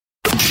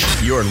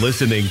You're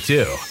listening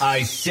to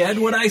I Said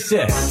What I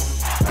Said,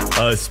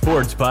 a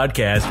sports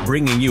podcast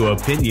bringing you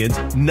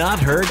opinions not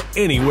heard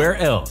anywhere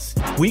else.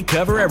 We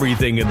cover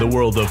everything in the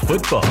world of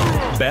football,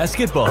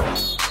 basketball,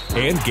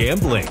 and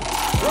gambling.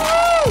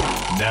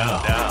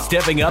 Now,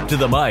 stepping up to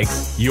the mic,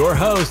 your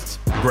hosts,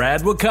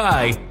 Brad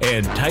Wakai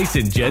and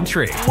Tyson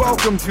Gentry.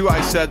 Welcome to I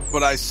Said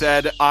What I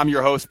Said. I'm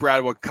your host,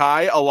 Brad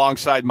Wakai,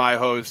 alongside my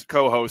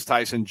co-host,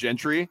 Tyson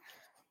Gentry.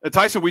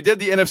 Tyson, we did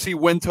the NFC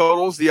win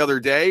totals the other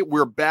day.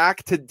 We're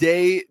back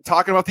today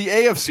talking about the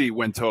AFC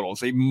win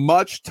totals, a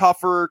much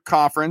tougher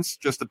conference,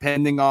 just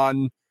depending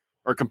on,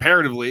 or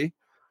comparatively,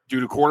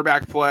 due to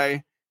quarterback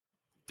play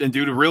and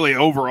due to really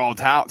overall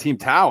team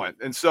talent.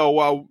 And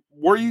so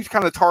were you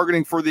kind of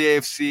targeting for the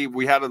AFC?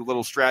 We had a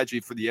little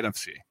strategy for the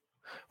NFC.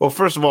 Well,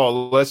 first of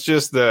all, let's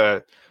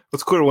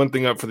clear one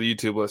thing up for the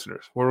YouTube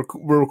listeners. We're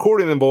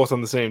recording them both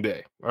on the same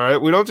day. All right.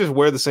 We don't just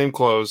wear the same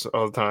clothes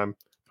all the time.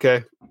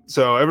 Okay.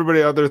 So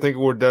everybody out there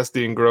thinking we're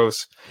dusty and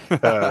gross.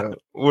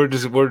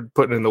 We're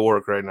putting in the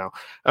work right now.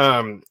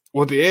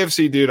 With the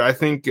AFC, dude, I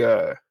think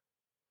the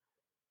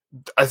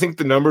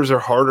numbers are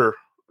harder,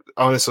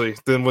 honestly,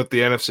 than with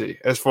the NFC,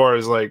 as far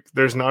as like,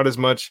 there's not as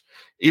much,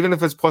 even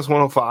if it's plus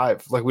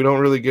 105, like we don't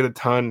really get a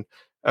ton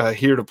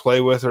here to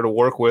play with or to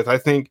work with. I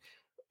think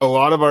a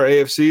lot of our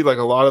AFC, like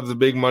a lot of the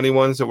big money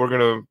ones that we're going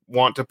to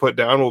want to put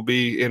down will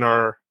be in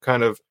our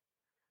kind of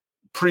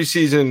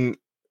preseason,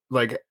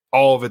 like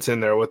all of it's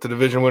in there with the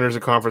division winners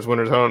and conference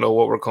winners. I don't know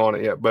what we're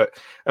calling it yet, but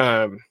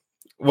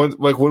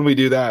when we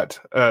do that,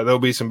 there'll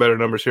be some better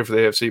numbers here for the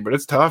AFC, but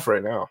it's tough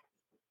right now.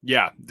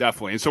 Yeah,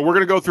 definitely. And so we're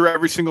going to go through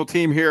every single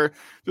team here,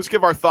 just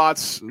give our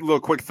thoughts, little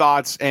quick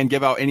thoughts, and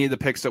give out any of the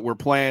picks that we're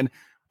playing.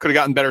 Could have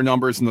gotten better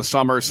numbers in the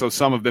summer, so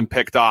some have been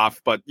picked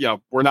off, but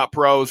we're not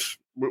pros.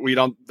 We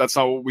don't. That's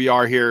not what we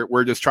are here.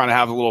 We're just trying to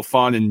have a little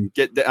fun and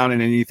get down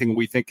in anything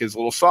we think is a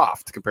little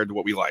soft compared to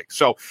what we like.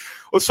 So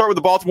let's start with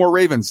the Baltimore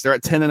Ravens. They're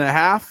at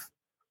 10.5,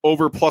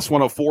 over plus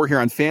 104 here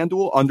on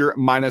FanDuel, under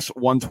minus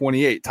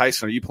 128.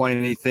 Tyson, are you playing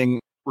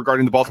anything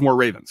regarding the Baltimore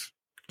Ravens?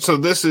 So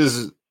this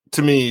is,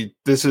 to me,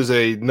 this is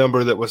a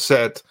number that was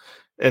set,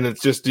 and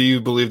it's just, do you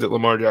believe that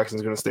Lamar Jackson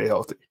is going to stay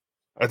healthy?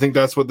 I think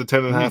that's what the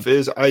 10.5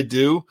 is. I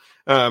do,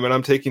 and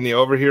I'm taking the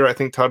over here. I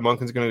think Todd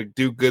Monken's going to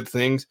do good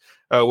things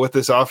with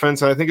this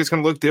offense, and I think it's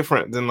going to look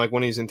different than like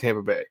when he's in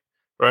Tampa Bay,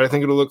 right? I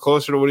think it'll look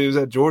closer to when he was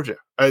at Georgia.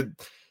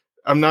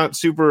 I'm not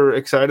super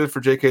excited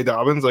for J.K.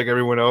 Dobbins like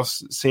everyone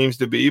else seems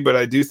to be, but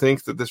I do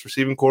think that this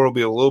receiving core will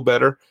be a little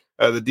better.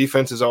 The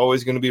defense is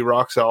always going to be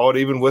rock solid,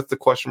 even with the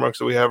question marks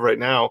that we have right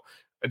now.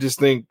 I just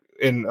think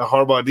in a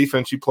Harbaugh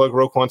defense, you plug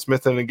Roquan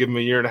Smith in and give him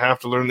a year and a half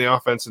to learn the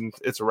offense, and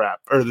it's a wrap,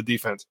 or the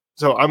defense.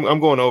 So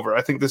I'm going over.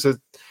 I think this is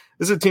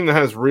a team that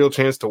has a real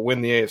chance to win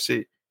the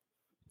AFC.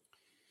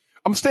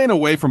 I'm staying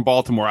away from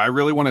Baltimore. I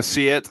really want to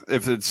see it.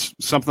 If it's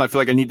something I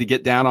feel like I need to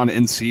get down on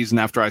in season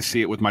after I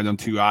see it with my own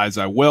two eyes,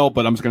 I will,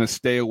 but I'm just going to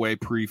stay away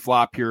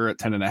pre-flop here at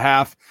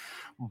 10.5.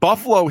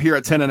 Buffalo here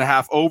at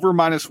 10.5, over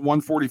minus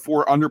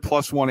 144, under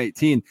plus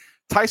 118.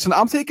 Tyson,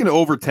 I'm taking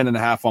over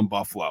 10.5 on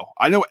Buffalo.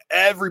 I know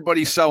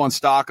everybody's selling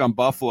stock on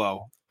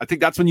Buffalo. I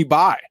think that's when you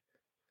buy,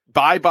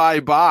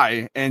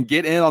 and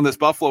get in on this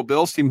Buffalo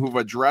Bills team who've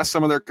addressed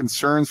some of their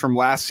concerns from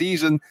last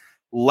season,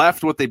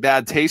 left with a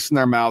bad taste in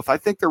their mouth. I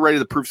think they're ready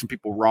to prove some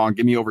people wrong.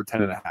 Give me over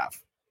 10.5.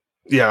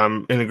 Yeah,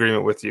 I'm in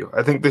agreement with you.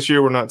 I think this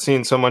year we're not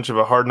seeing so much of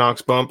a hard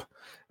knocks bump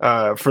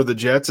for the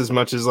Jets as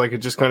much as like it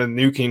just kind of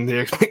nuking the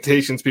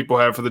expectations people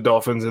have for the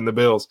Dolphins and the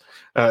Bills.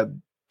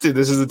 Dude,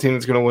 this is the team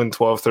that's going to win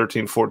 12,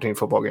 13, 14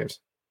 football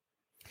games.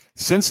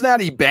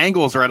 Cincinnati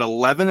Bengals are at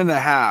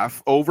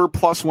 11.5, over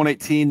plus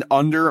 118,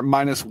 under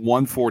minus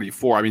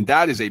 144. I mean,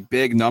 that is a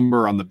big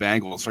number on the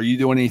Bengals. Are you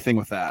doing anything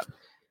with that?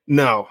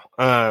 No.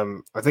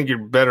 I think you're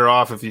better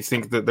off if you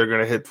think that they're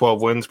going to hit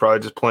 12 wins, probably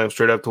just play them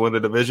straight up to win the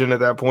division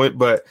at that point.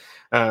 But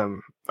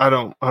I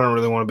don't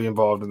really want to be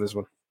involved in this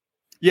one.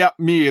 Yeah,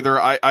 me either.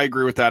 I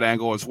agree with that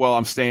angle as well.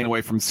 I'm staying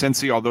away from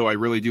Cincy, although I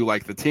really do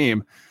like the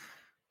team.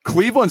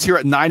 Cleveland's here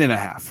at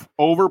 9.5,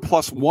 over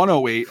plus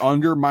 108,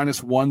 under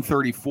minus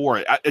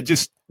 134.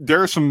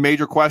 There are some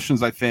major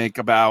questions, I think,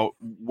 about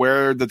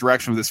where the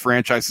direction of this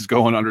franchise is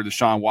going under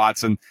Deshaun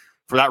Watson.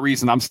 For that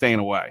reason, I'm staying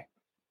away.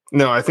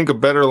 No, I think a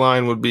better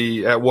line would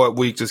be, at what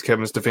week does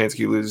Kevin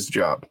Stefanski lose his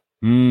job?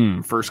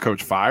 First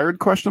coach fired,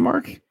 question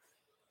mark?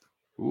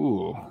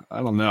 Ooh,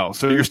 I don't know.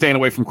 So you're staying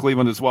away from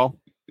Cleveland as well?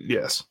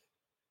 Yes.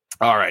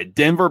 All right.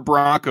 Denver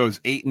Broncos,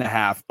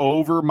 8.5,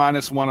 over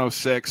minus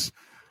 106,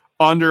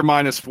 under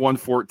minus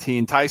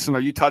 114. Tyson, are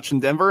you touching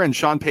Denver and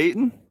Sean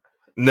Payton?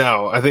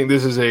 No, I think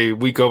this is a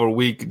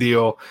week-over-week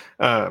deal.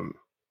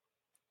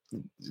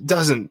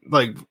 Doesn't,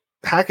 like,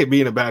 Hackett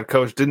being a bad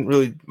coach didn't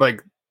really,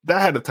 like, that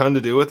had a ton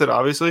to do with it,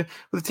 obviously.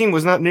 But the team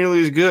was not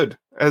nearly as good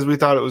as we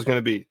thought it was going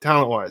to be,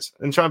 talent-wise.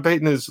 And Sean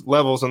Payton is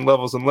levels and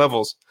levels and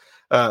levels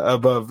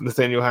above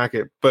Nathaniel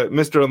Hackett. But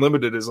Mr.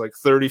 Unlimited is like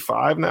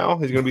 35 now.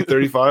 He's going to be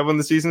 35 when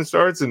the season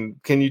starts.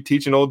 And can you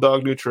teach an old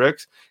dog new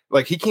tricks?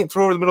 Like, he can't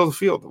throw over the middle of the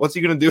field. What's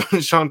he going to do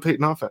in Sean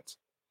Payton offense?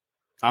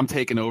 I'm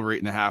taking over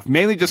 8.5,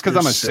 mainly just because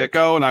I'm a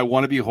sicko and I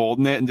want to be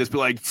holding it and just be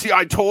like, see,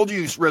 I told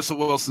you Russell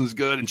Wilson's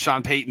good and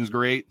Sean Payton's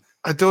great.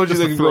 I told you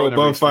they could go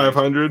above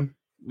 500.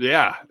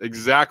 Yeah,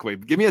 exactly.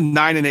 Give me a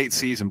 9-8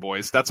 season,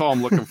 boys. That's all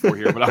I'm looking for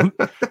here. But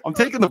I'm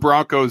taking the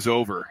Broncos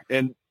over,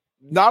 and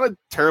not a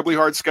terribly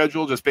hard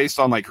schedule, just based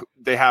on like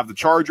they have the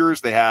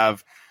Chargers, they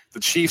have the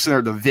Chiefs in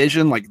their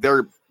division. Like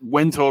their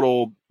win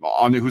total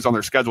on who's on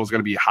their schedule is going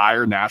to be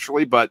higher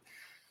naturally, but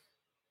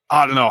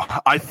I don't know.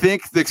 I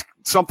think that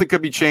something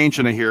could be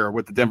changing here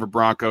with the Denver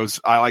Broncos.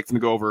 I like them to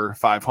go over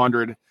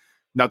 500.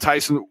 Now,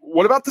 Tyson,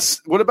 what about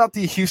this? What about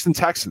the Houston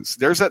Texans?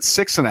 There's that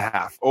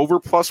 6.5 over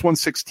plus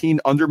 116,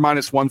 under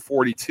minus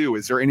 142.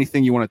 Is there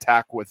anything you want to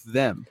attack with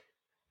them?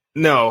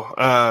 No,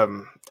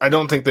 I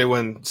don't think they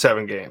win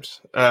 7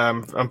 games.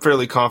 I'm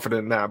fairly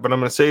confident in that, but I'm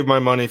going to save my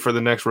money for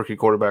the next rookie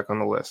quarterback on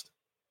the list.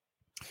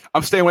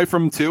 I'm staying away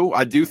from them too.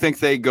 I do think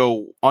they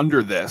go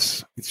under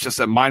this. It's just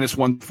at minus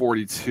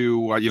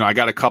 142. I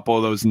got a couple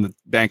of those in the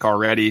bank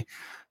already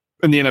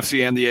in the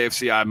NFC and the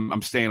AFC.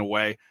 I'm staying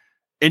away.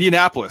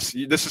 Indianapolis,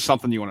 this is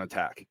something you want to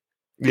attack.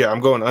 Yeah, I'm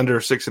going under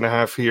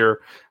 6.5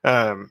 here.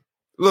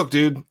 Look,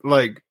 dude,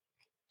 like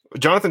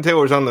Jonathan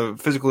Taylor's on the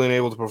physically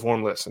unable to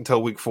perform list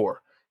until week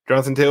 4.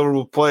 Jonathan Taylor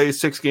will play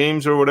 6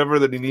 games or whatever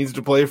that he needs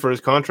to play for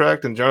his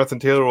contract, and Jonathan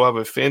Taylor will have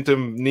a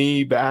phantom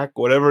knee, back,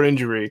 whatever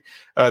injury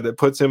that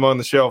puts him on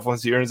the shelf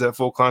once he earns that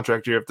full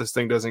contract year if this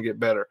thing doesn't get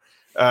better.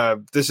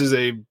 This is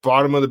a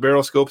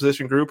bottom-of-the-barrel skill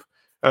position group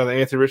that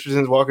Anthony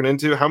Richardson's walking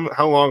into.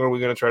 How long are we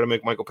going to try to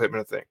make Michael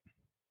Pittman a thing?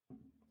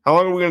 How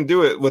long are we going to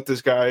do it with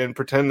this guy and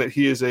pretend that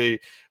he is a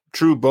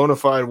true bona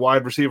fide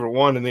wide receiver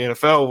 1 in the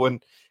NFL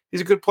when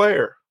he's a good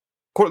player?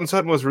 Cortland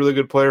Sutton was a really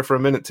good player for a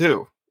minute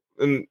too.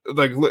 And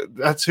like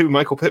that's who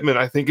Michael Pittman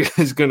I think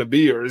is going to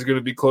be, or is going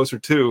to be closer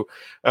to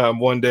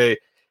one day.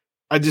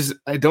 I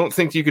don't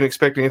think you can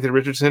expect Anthony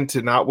Richardson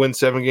to not win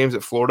 7 games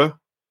at Florida,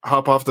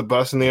 hop off the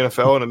bus in the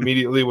NFL, and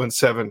immediately win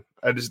 7.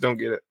 I just don't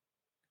get it.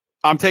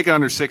 I'm taking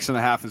under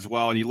 6.5 as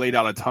well, and you laid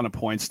out a ton of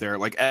points there.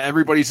 Like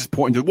everybody's just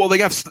pointing to, well, they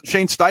got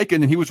Shane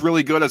Steichen, and he was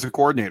really good as a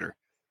coordinator.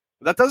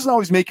 That doesn't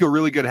always make you a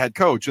really good head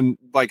coach. And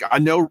like I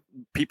know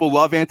people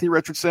love Anthony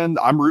Richardson.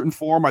 I'm rooting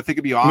for him. I think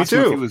it'd be awesome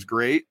if he was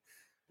great.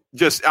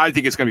 I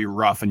think it's going to be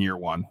rough in year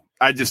 1.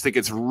 I just think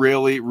it's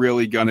really,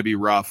 really going to be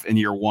rough in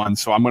year 1.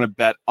 So I'm going to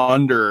bet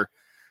under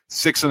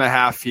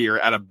 6.5 here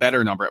at a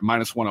better number at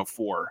minus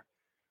 104.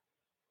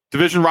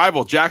 Division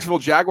rival, Jacksonville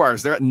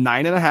Jaguars. They're at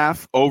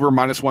 9.5 over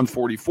minus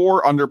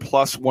 144, under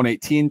plus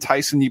 118.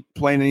 Tyson, you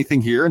playing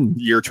anything here in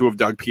year 2 of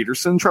Doug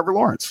Peterson, Trevor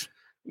Lawrence?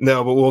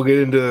 No, but we'll get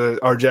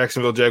into our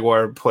Jacksonville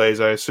Jaguar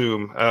plays, I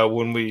assume,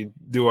 when we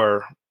do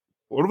our,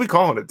 what are we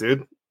calling it,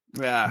 dude?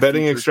 Yeah,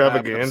 betting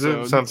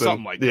extravaganza,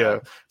 something like that. Yeah,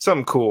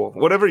 something cool.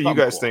 Whatever you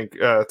guys think,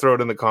 throw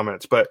it in the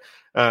comments. But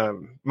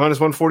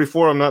minus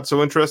 144, I'm not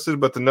so interested,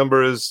 but the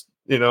number is,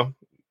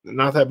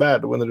 not that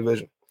bad to win the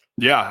division.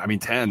 Yeah, I mean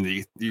 10.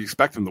 You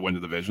expect them to win the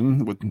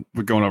division with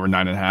going over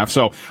 9.5.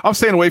 So I'm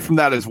staying away from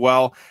that as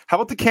well. How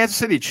about the Kansas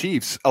City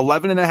Chiefs?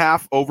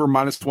 11.5 over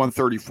minus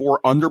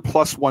 134, under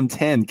plus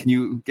 110. Can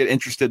you get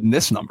interested in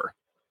this number?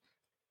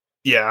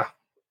 Yeah.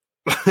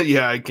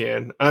 Yeah, I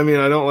can. I mean,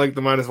 I don't like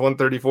the minus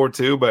 134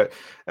 too, but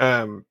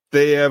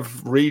they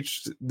have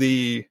reached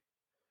the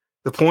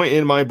point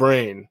in my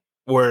brain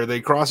where they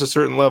cross a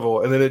certain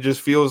level, and then it just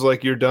feels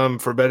like you're dumb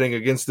for betting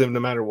against them no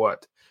matter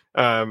what.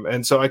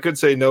 And so I could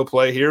say no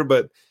play here,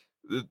 but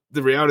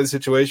the reality of the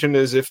situation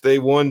is if they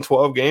won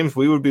 12 games,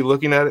 we would be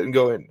looking at it and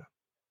going,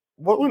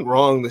 what went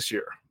wrong this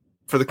year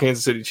for the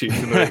Kansas City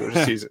Chiefs in the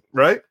regular season,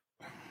 right?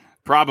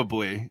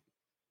 Probably.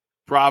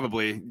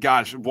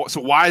 Gosh,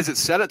 so why is it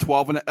set at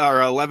 12 or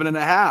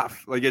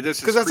 11.5? Like it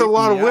just because that's a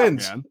lot of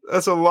wins. Man.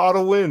 That's a lot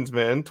of wins,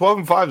 man.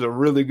 12-5 is a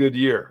really good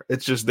year.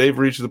 It's just they've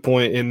reached the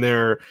point in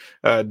their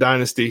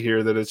dynasty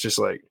here that it's just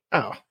like,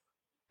 oh,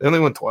 they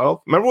only won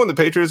 12. Remember when the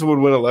Patriots would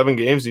win 11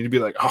 games and you'd be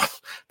like, oh,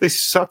 they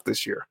suck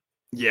this year.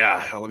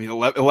 Yeah, I mean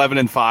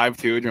 11-5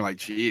 too, and you're like,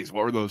 geez,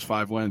 what were those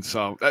 5 wins?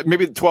 So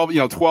maybe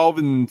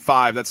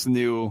 12-5. That's the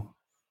new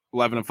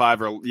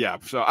 11-5, or yeah.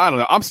 So I don't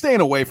know. I'm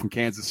staying away from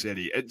Kansas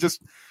City.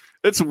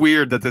 It's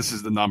weird that this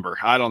is the number.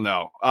 I don't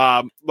know.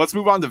 Let's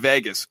move on to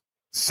Vegas.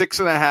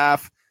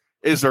 6.5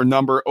 is their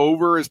number.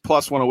 Over is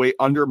plus 108.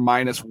 Under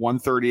minus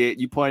 138.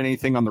 You playing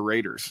anything on the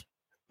Raiders?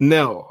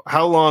 No.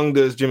 How long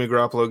does Jimmy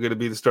Garoppolo get to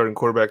be the starting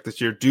quarterback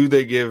this year? Do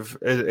they give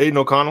Aiden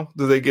O'Connell?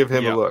 Do they give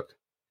him a look?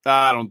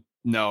 I don't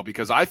know,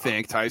 because I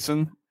think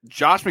Tyson,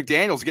 Josh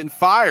McDaniels getting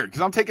fired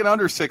because I'm taking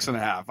under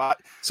 6.5.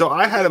 So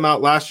I had him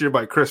out last year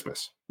by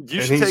Christmas.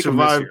 You should take him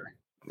this year.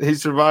 He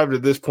survived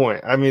at this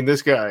point. I mean,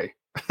 this guy.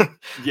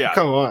 Yeah,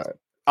 come on.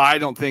 I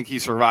don't think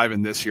he's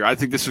surviving this year. I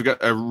think this is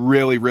a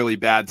really, really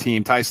bad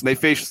team. Tyson, they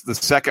face the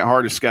second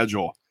hardest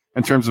schedule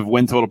in terms of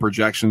win total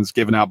projections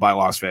given out by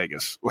Las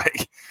Vegas.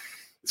 Like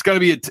it's going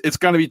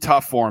to be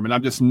tough for him, and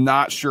I'm just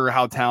not sure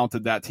how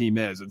talented that team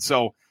is. And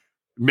so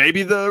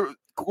maybe the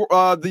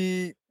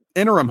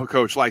interim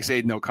coach likes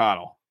Aiden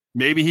O'Connell.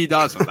 Maybe he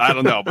doesn't. I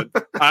don't know, but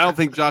I don't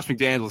think Josh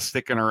McDaniels is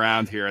sticking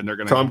around here, and they're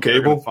going to Tom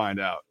Cable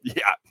find out.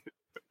 Yeah.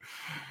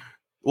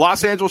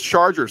 Los Angeles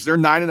Chargers, they're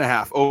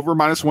 9.5, over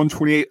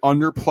 -128,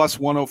 under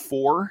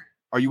 +104.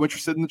 Are you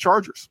interested in the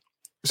Chargers?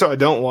 So I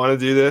don't want to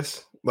do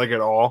this like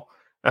at all.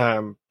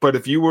 But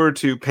if you were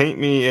to paint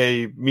me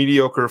a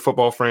mediocre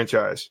football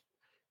franchise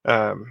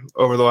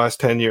over the last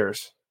 10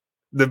 years,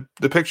 the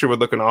picture would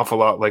look an awful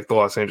lot like the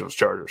Los Angeles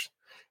Chargers.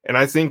 And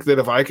I think that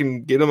if I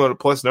can get them at a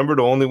plus number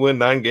to only win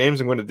 9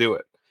 games, I'm going to do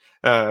it.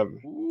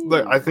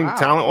 Look, I think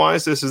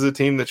talent-wise, this is a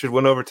team that should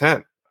win over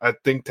 10. I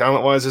think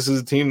talent-wise, this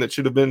is a team that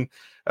should have been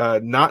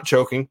not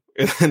choking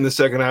in the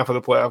second half of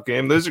the playoff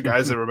game. Those are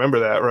guys that remember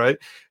that, right?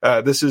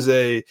 This is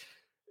an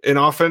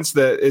offense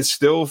that is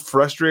still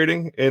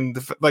frustrating. And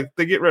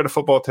they get rid of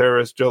football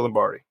terrorist Joe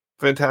Lombardi.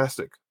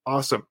 Fantastic.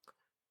 Awesome.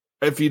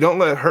 If you don't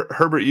let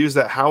Herbert use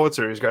that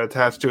howitzer he's got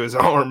attached to his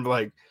arm,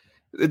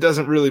 it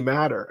doesn't really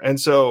matter. And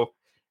so,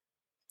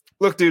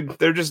 look, dude,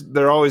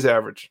 they're always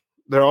average.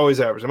 They're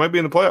always average. They might be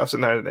in the playoffs at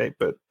 9-8,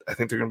 but I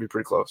think they're going to be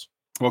pretty close.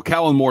 Well,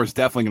 Kellen Moore is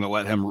definitely going to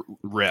let him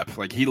rip.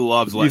 He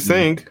loves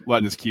letting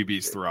his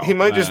QBs throw. He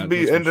might just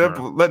end up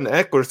letting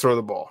Eckler throw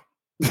the ball.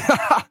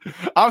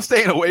 I'm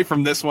staying away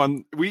from this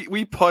one.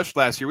 We pushed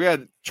last year. We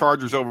had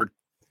Chargers over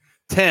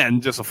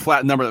 10, just a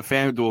flat number that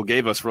FanDuel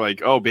gave us. We're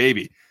like, oh,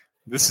 baby,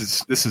 this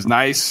is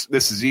nice.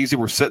 This is easy.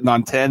 We're sitting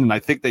on 10, and I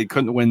think they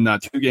couldn't win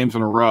 2 games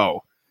in a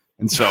row.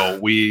 And so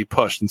we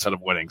pushed instead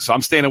of winning. So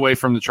I'm staying away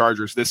from the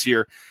Chargers this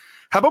year.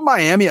 How about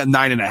Miami at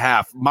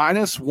 9.5,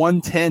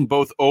 -110,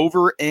 both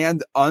over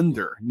and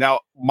under? Now,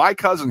 my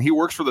cousin, he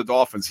works for the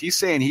Dolphins. He's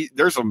saying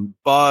there's some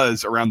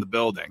buzz around the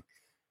building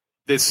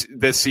this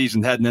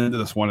season heading into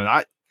this one,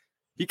 and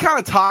he kind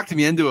of talked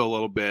me into it a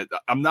little bit.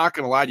 I'm not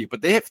going to lie to you,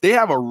 but they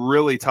have a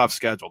really tough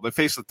schedule. They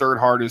face the 3rd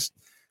hardest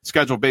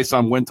schedule based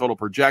on win total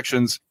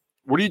projections.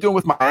 What are you doing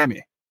with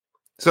Miami?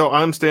 So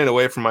I'm staying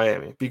away from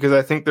Miami because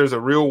I think there's a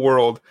real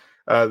world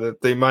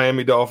that the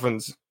Miami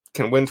Dolphins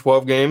can win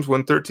 12 games,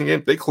 win 13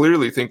 games. They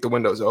clearly think the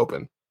window's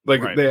open.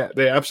 Right.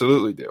 They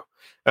absolutely do.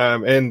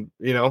 And,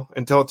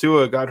 until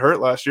Tua got hurt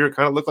last year, it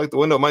kind of looked like the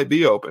window might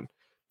be open.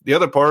 The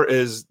other part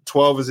is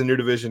 12 is in your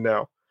division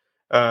now,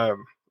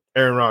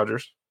 Aaron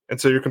Rodgers. And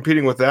so you're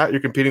competing with that.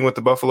 You're competing with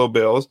the Buffalo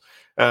Bills.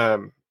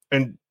 And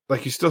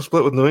you still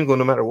split with New England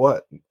no matter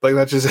what.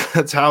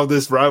 That's how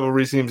this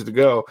rivalry seems to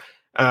go.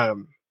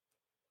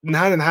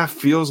 9.5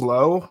 feels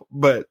low,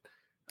 but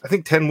I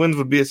think 10 wins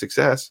would be a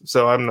success.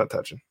 So I'm not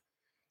touching.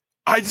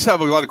 I just have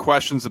a lot of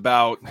questions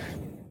about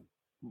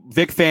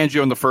Vic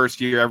Fangio in the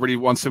first year. Everybody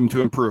wants him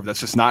to improve.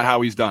 That's just not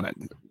how he's done it.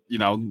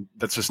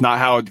 That's just not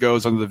how it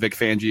goes under the Vic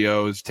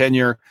Fangio's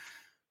tenure.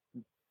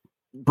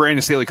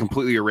 Brandon Staley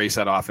completely erased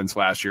that offense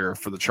last year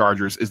for the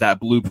Chargers. Is that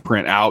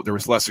blueprint out? There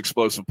was less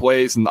explosive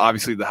plays, and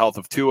obviously the health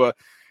of Tua.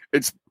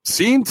 It's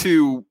seemed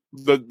to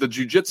the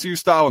jiu-jitsu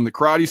style and the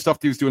karate stuff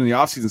that he was doing in the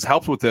offseason has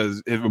helped with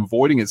him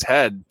avoiding his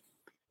head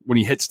when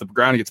he hits the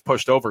ground and gets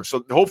pushed over.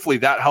 So hopefully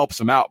that helps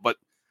him out. But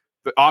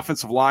the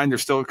offensive line, there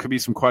still could be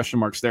some question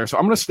marks there. So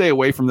I'm going to stay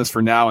away from this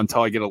for now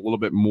until I get a little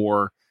bit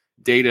more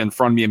data in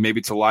front of me, and maybe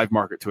it's a live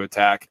market to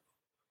attack.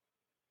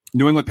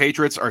 New England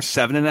Patriots are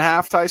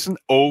 7.5, Tyson,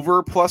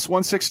 over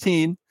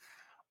 +116,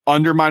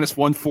 under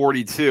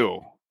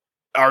 -142.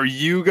 Are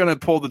you going to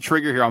pull the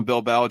trigger here on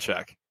Bill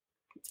Belichick?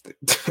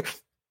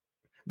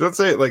 Don't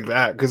say it like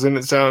that, because then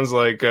it sounds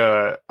like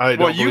I don't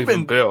believe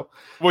in Bill.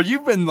 Well,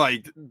 you've been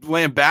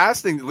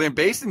lambasting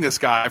this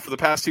guy for the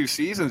past 2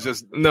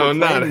 seasons. No,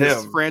 not him.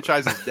 This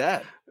franchise is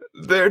dead.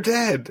 They're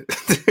dead.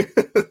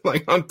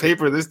 On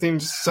paper, this team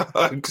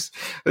sucks.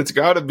 It's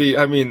got to be.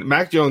 I mean,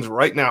 Mac Jones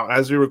right now,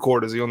 as we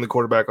record, is the only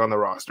quarterback on the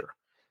roster.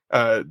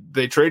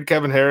 They trade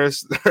Kevin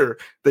Harris.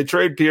 They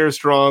trade Pierre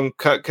Strong,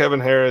 cut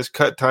Kevin Harris,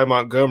 cut Ty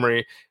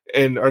Montgomery,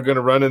 and are going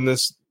to run in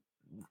this.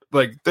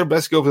 Their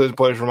best skill position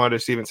players from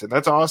Ramondre Stevenson.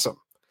 That's awesome.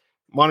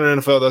 Modern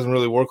NFL doesn't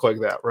really work like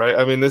that, right?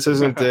 I mean, this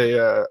isn't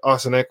a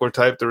Austin Eckler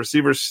type. The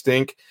receivers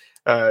stink.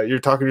 You're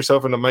talking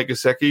yourself into Mike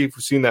Gesicki. If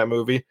you've seen that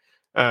movie,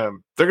 they're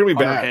going to be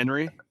bad.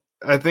 Henry.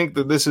 I think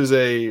that this is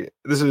an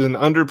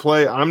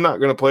underplay. I'm not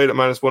going to play it at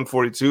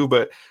 -142,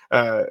 but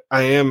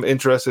I am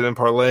interested in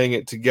parlaying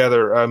it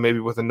together, maybe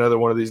with another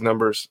one of these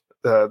numbers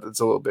that's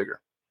a little bigger.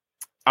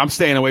 I'm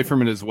staying away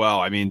from it as well.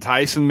 I mean,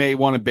 Tyson may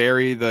want to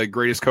bury the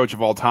greatest coach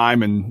of all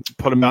time and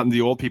put him out in the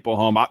old people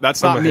home.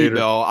 That's not me,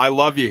 Bill. I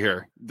love you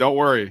here. Don't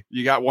worry.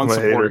 You got one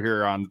supporter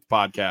here on the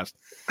podcast.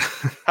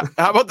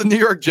 How about the New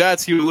York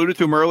Jets? You alluded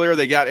to him earlier.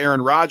 They got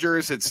Aaron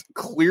Rodgers. It's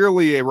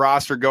clearly a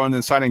roster going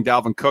and signing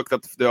Dalvin Cook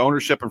that the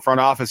ownership and front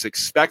office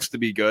expects to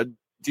be good.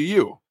 Do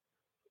you?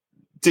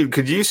 Dude,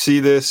 could you see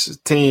this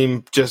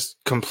team just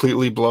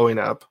completely blowing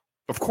up?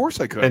 Of course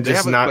I could. And they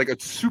just have a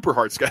super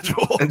hard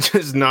schedule. And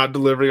just not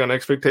delivering on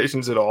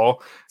expectations at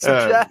all. It's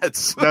the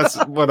Jets.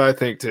 That's what I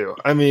think too.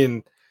 I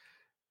mean,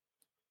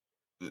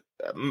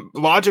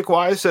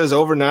 logic-wise says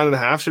over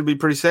 9.5 should be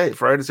pretty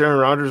safe, right? It's Aaron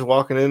Rodgers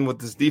walking in with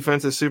this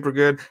defense is super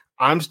good.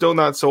 I'm still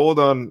not sold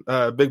on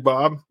Big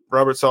Bob,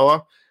 Robert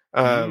Saleh,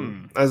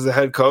 as the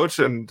head coach,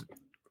 and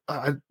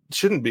I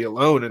shouldn't be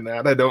alone in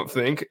that, I don't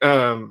think.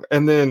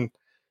 And then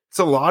it's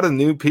a lot of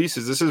new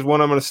pieces. This is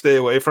one I'm going to stay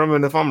away from.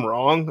 And if I'm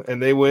wrong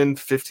and they win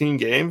 15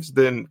 games,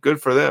 then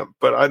good for them.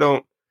 But I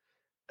don't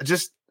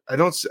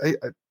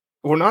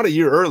we're not a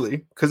year early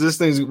because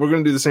we're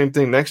going to do the same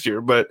thing next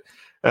year. But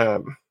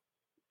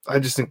I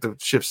just think the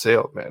ship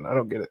sailed, man. I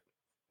don't get it.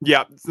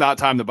 Yeah, it's not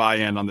time to buy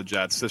in on the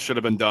Jets. This should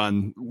have been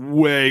done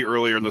way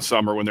earlier in the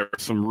summer when there were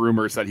some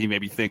rumors that he may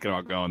be thinking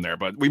about going there.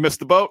 But we missed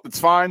the boat. It's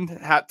fine.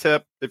 Hat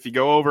tip. If you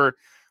go over,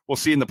 we'll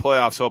see you in the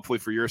playoffs, hopefully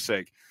for your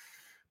sake.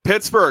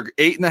 Pittsburgh,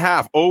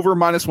 8.5, over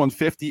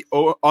 -150,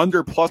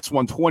 under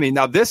 +120.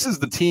 Now, this is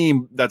the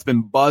team that's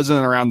been buzzing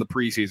around the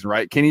preseason,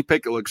 right? Kenny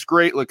Pickett looks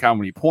great. Look how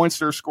many points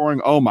they're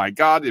scoring. Oh, my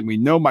God. And we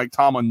know Mike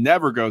Tomlin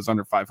never goes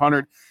under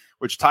 500,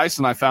 which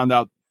Tyson and I found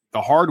out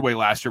the hard way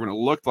last year when it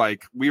looked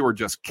like we were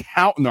just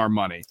counting our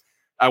money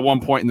at one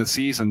point in the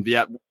season.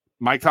 Yet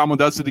Mike Tomlin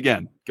does it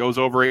again, goes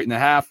over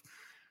 8.5.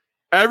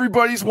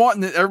 Everybody's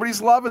wanting it.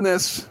 Everybody's loving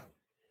this.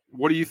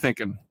 What are you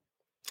thinking?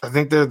 I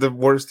think they're the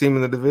worst team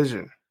in the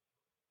division.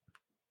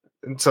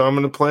 And so I'm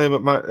going to play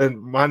them at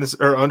minus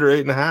or under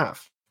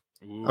 8.5.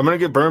 I'm going to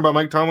get burned by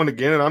Mike Tomlin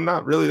again, and I'm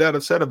not really that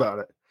upset about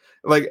it.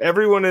 Like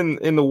everyone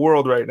in the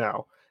world right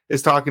now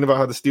is talking about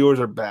how the Steelers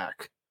are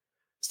back.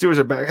 Steelers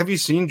are back. Have you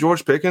seen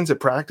George Pickens at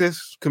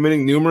practice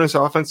committing numerous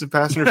offensive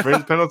pass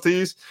interference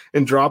penalties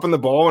and dropping the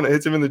ball when it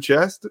hits him in the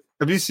chest?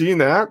 Have you seen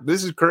that?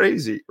 This is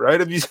crazy, right?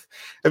 Have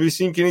you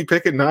seen Kenny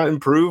Pickett not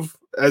improve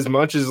as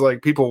much as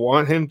like people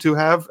want him to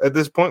have at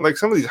this point? Like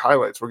some of these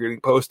highlights were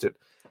getting posted.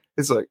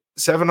 It's like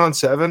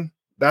 7-on-7.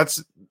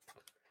 That's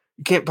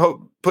you can't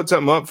put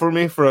something up for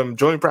me from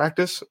joint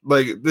practice.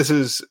 Like this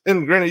is,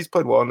 and granted he's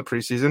played well in the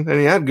preseason and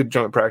he had good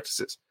joint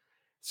practices.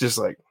 It's just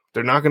like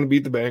they're not going to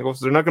beat the Bengals.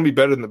 They're not going to be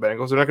better than the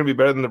Bengals. They're not going to be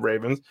better than the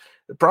Ravens.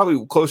 They're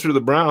probably closer to the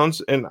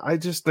Browns. And I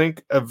just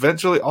think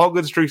eventually all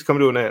good streaks come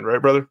to an end,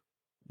 right, brother?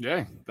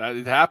 Yeah, that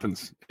it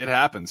happens. It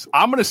happens.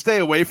 I'm going to stay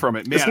away from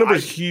it. Man, this number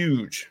is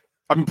huge.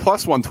 I mean,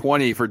 plus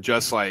 120 for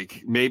just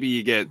like maybe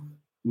you get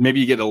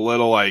a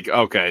little like,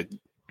 okay,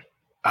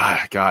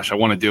 gosh, I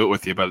want to do it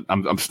with you, but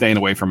I'm staying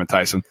away from it,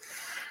 Tyson.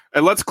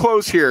 And let's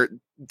close here.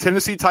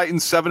 Tennessee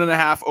Titans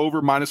 7.5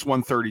 over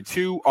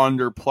 -132,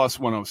 under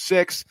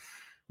 +106.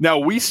 Now,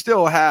 we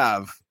still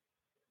have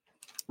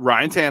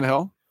Ryan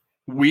Tannehill.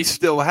 We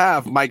still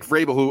have Mike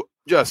Vrabel, who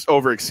just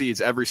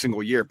overexceeds every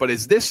single year. But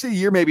is this the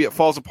year maybe it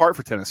falls apart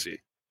for Tennessee?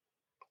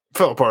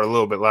 Fell apart a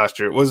little bit last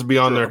year. It was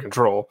beyond their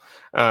control.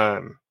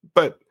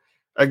 But,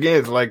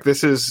 again, like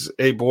this is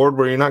a board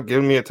where you're not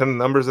giving me a ton of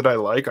numbers that I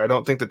like. I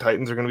don't think the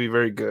Titans are going to be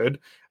very good.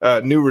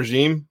 New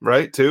regime,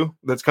 right, too,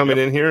 that's coming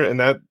in here. And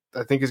that,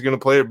 I think, is going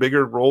to play a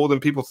bigger role than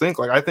people think.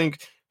 Like, I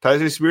think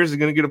Tyjae Spears is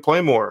going to get to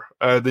play more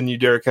than you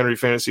Derrick Henry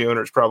fantasy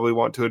owners probably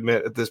want to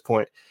admit at this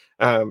point.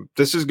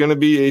 This is going to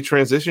be a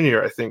transition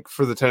year, I think,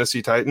 for the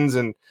Tennessee Titans.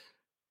 And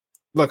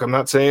look, I'm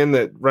not saying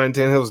that Ryan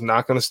Tannehill is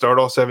not going to start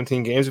all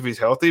 17 games if he's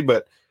healthy,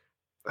 but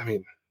I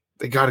mean,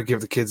 they got to give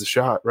the kids a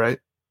shot, right?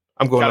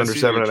 I'm going under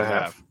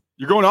 7.5.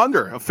 You're going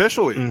under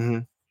officially. Mm-hmm.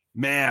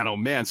 Man, oh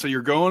man. So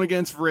you're going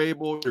against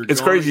Vrabel.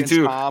 It's crazy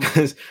too.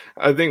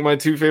 I think my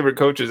two favorite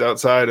coaches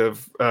outside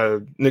of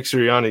Nick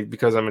Sirianni,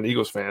 because I'm an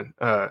Eagles fan,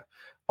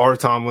 are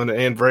Tomlin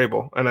and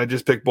Vrabel, and I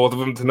just picked both of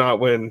them to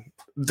not win,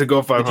 to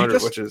go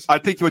 500, which is. I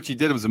think what you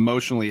did was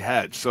emotionally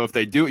hedged. So if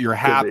they do it, you're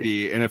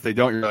happy, and if they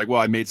don't, you're like,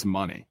 well, I made some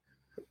money.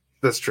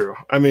 That's true.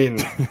 I mean,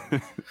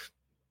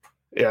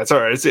 yeah, it's all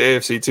right. It's the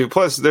AFC too.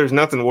 Plus, there's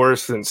nothing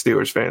worse than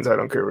Steelers fans. I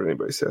don't care what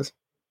anybody says.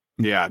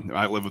 Yeah,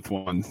 I live with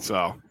one,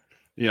 so.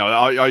 You know,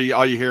 all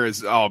you hear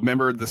is, oh,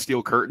 remember the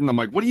steel curtain? I'm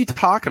like, what are you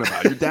talking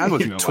about? Your dad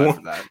wasn't going to laugh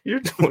at that. You're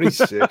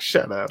 26.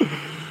 Shut up.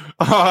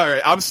 All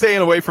right. I'm staying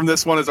away from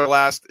this one as our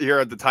last here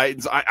at the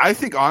Titans. I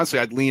think, honestly,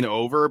 I'd lean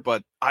over,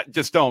 but I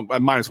just don't.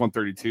 At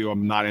 -132,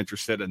 I'm not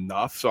interested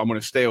enough, so I'm going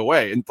to stay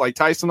away. And like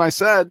Tyson and I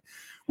said,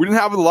 we didn't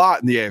have a lot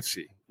in the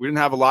AFC. We didn't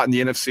have a lot in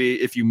the NFC.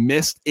 If you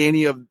missed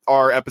any of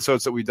our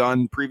episodes that we've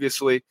done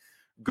previously,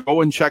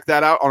 go and check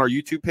that out on our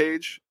YouTube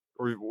page,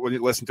 or when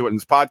you listen to it in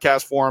this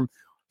podcast form,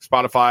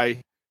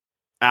 Spotify,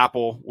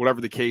 Apple,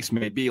 whatever the case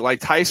may be. Like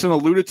Tyson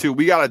alluded to,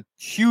 we got a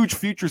huge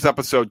futures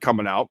episode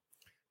coming out.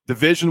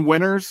 Division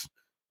winners,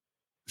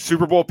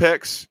 Super Bowl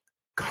picks,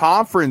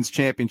 conference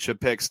championship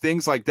picks,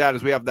 things like that,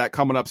 as we have that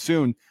coming up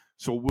soon.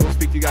 So we'll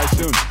speak to you guys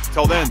soon.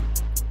 Till then,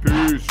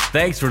 peace.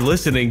 Thanks for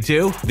listening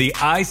to the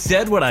I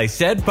Said What I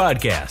Said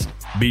podcast.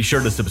 Be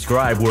sure to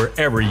subscribe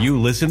wherever you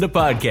listen to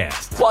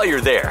podcasts. While you're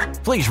there,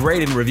 please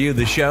rate and review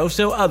the show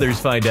so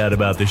others find out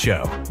about the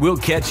show. We'll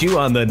catch you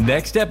on the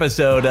next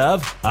episode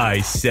of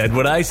I Said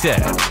What I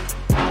Said.